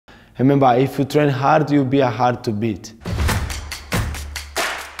Remember, if you train hard, you'll be hard to beat.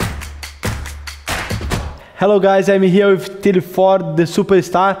 Hello guys, I'm here with TRUSTMYCOACH, the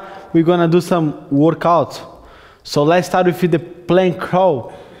superstar. We're gonna do some workout. So let's start with the plank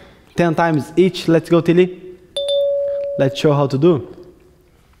crawl. 10 times each. Let's go, Tilly. Let's show how to do.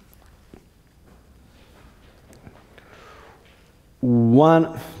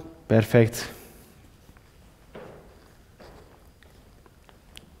 1, perfect.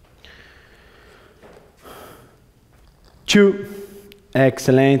 2,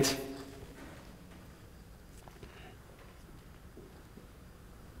 excellent.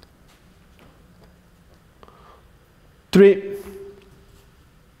 3,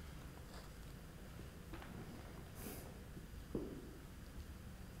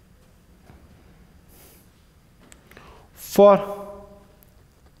 4,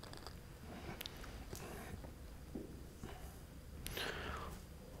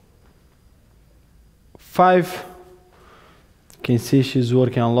 5. You can see she's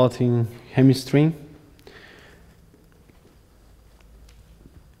working a lot in hamstring.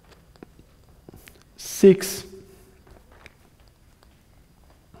 6,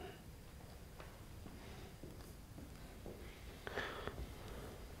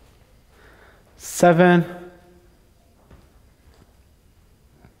 7,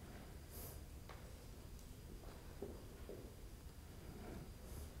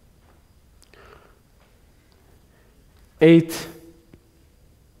 8,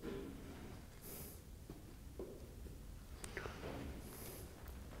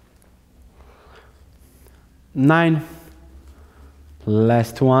 9,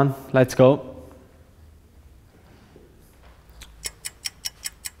 last one, let's go.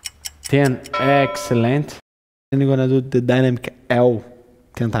 10, excellent. And you're gonna do the dynamic L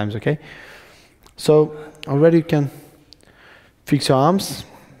 10 times, okay? So already you can fix your arms.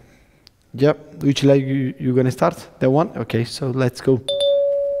 Yep, which leg you're gonna start? That one? Okay, so let's go.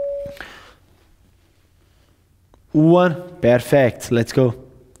 1, perfect, let's go.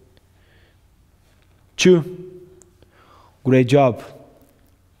 2, great job.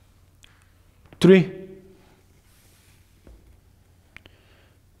 3,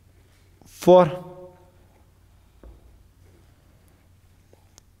 4,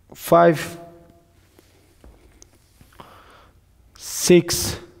 5,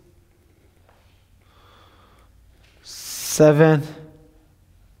 6, 7,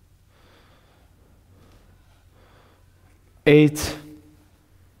 8,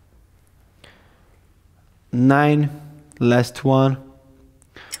 9, last one,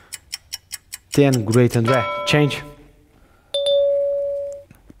 10, great, Andrea, change.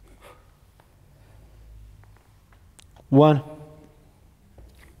 1,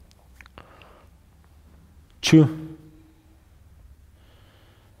 2,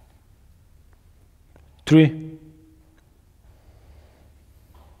 3,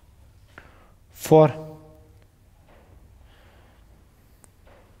 4,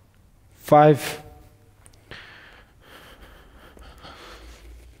 5,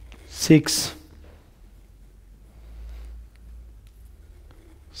 6,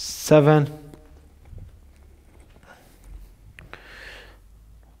 7,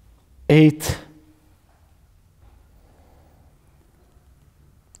 8,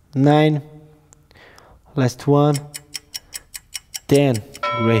 9, last one, 10,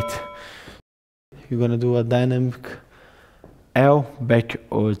 great. You're gonna do a dynamic L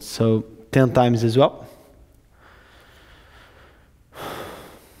backwards, so 10 times as well.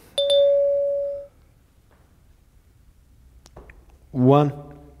 1,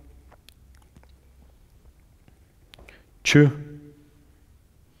 2,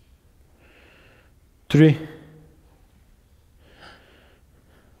 3,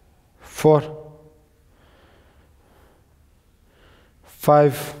 4,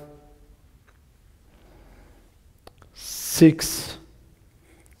 5, 6,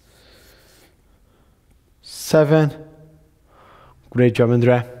 7, great job,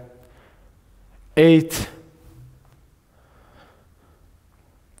 Andrea. 8,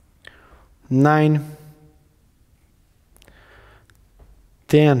 9,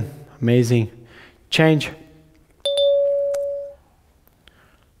 10, amazing. Change.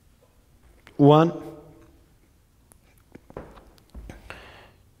 1,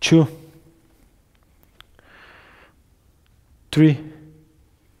 2, 3,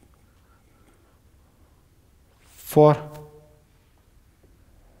 4,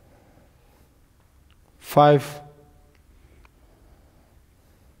 5,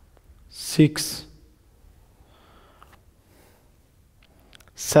 6,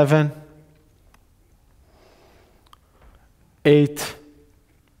 7, 8,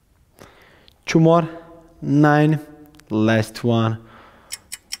 2 more. 9. Last one.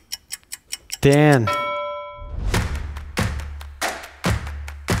 10.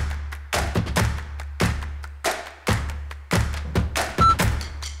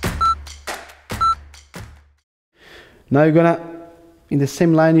 Now you're gonna, in the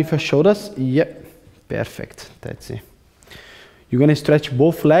same line with your shoulders. Yep, perfect. That's it. You're gonna stretch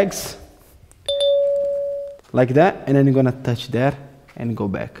both legs like that, and then you're gonna touch there and go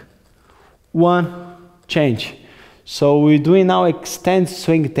back. 1, change. So we're doing now extend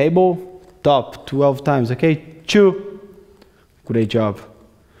swing table top 12 times, okay? 2, great job.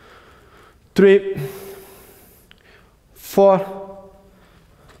 3, 4,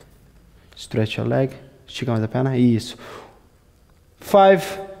 stretch your leg, estica mais a perna, isso.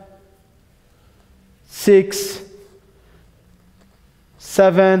 5, 6,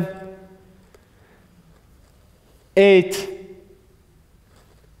 7, 8,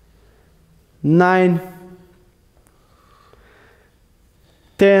 9,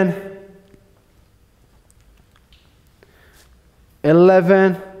 10,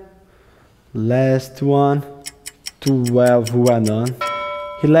 11, last one, 12, we are done.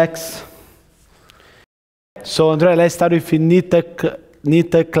 Relax. So Andrea, let's start with knee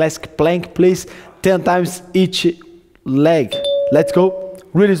classic plank, please. 10 times each leg. Let's go.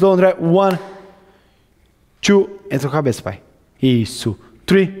 Really slow, Andrea. 1, 2, entra com a cabeça, pai. Isso.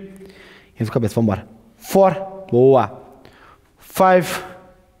 3, entra com a cabeça, vamos embora. 4, boa. 5,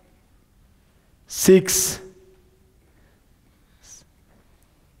 6,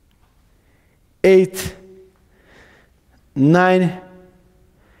 8, 9,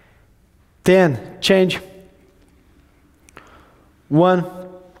 10, change. 1,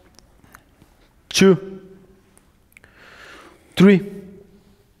 2, 3,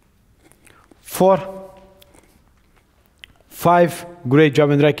 4, 5, great job,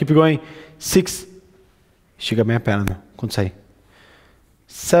 André, keep going. 6, estica bem a perna, meu, quando sair.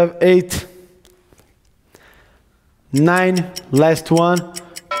 7, 8, 9, last one,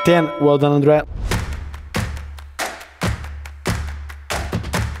 10, well done, André.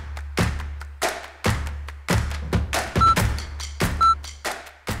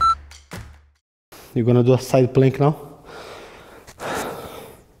 You're gonna do a side plank now.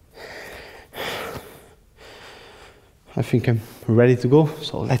 I think I'm ready to go,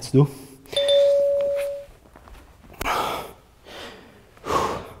 so let's do.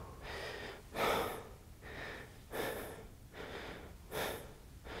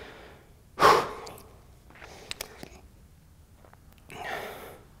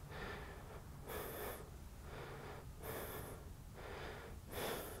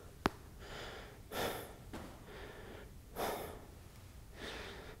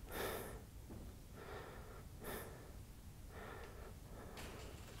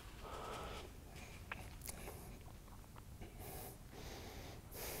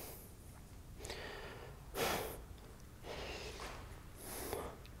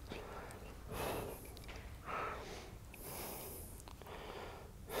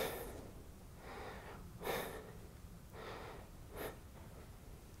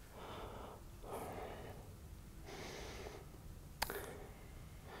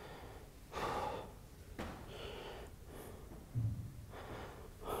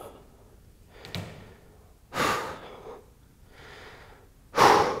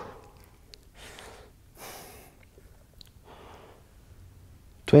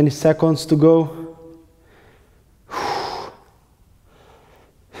 Twenty seconds to go.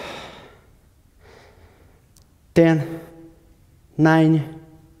 10, 9,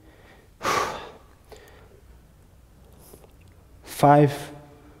 5,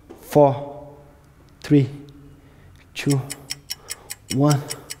 4, 3, 2, 1.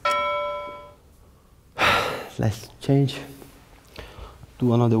 Let's change.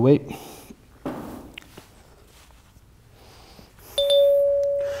 Do another weight.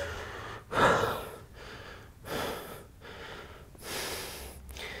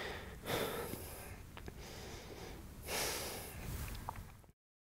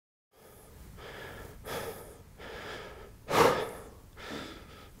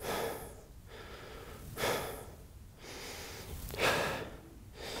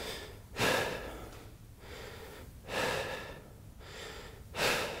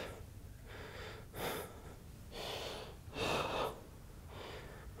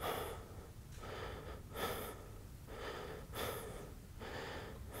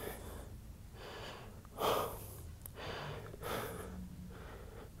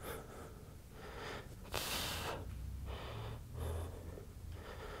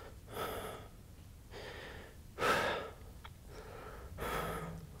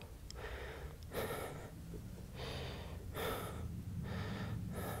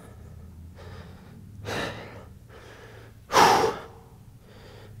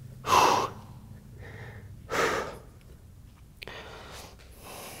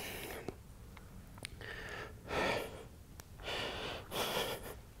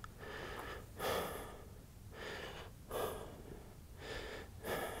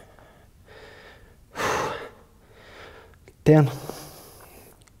 10,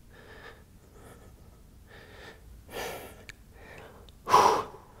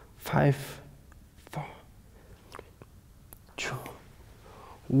 5, 4, 2,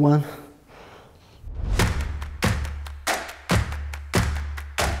 1.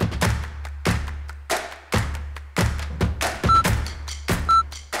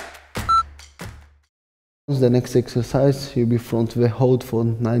 The next exercise, you'll be front the hold for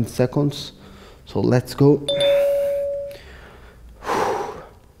 9 seconds. So let's go.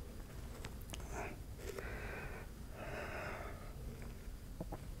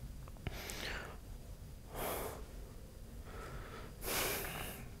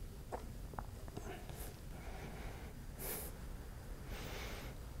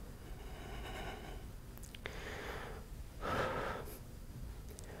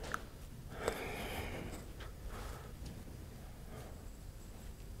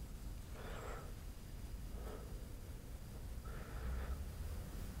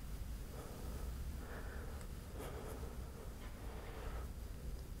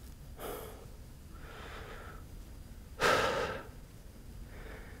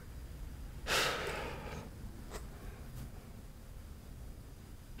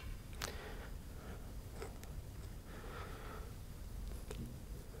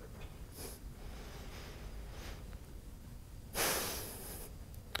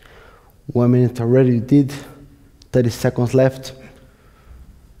 One minute already did, 30 seconds left.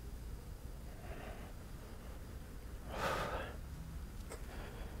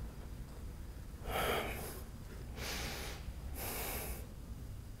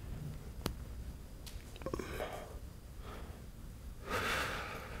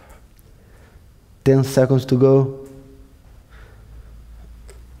 Ten seconds to go.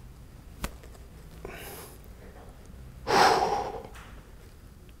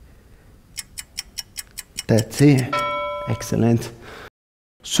 That's it. Excellent.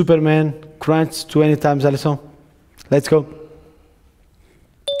 Superman crunch 20 times, Alison. Let's go.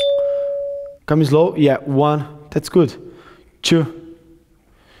 Come slow. Yeah, 1. That's good. 2,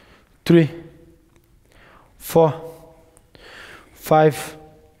 3, 4, 5,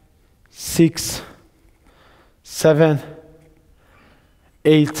 6, 7,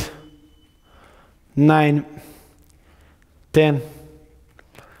 8, 9, 10,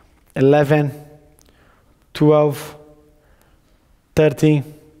 11, 12, 13,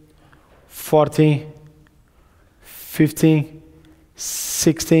 14, 15,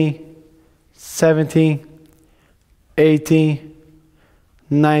 16, 17, 18,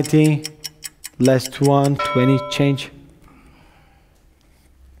 19, last one, 20, change.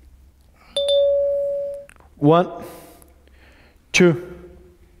 1, 2,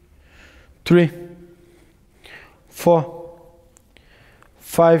 3, 4,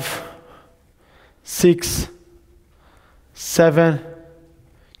 5, 6, 7,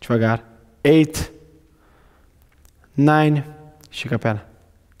 devagar, 8, 9, estica a perna,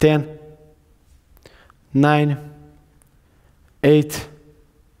 10, 9, 8,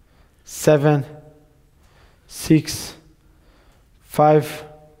 7, 6, 5,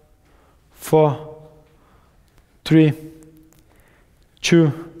 4, 3,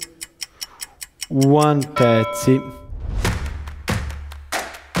 2, 1, that's it.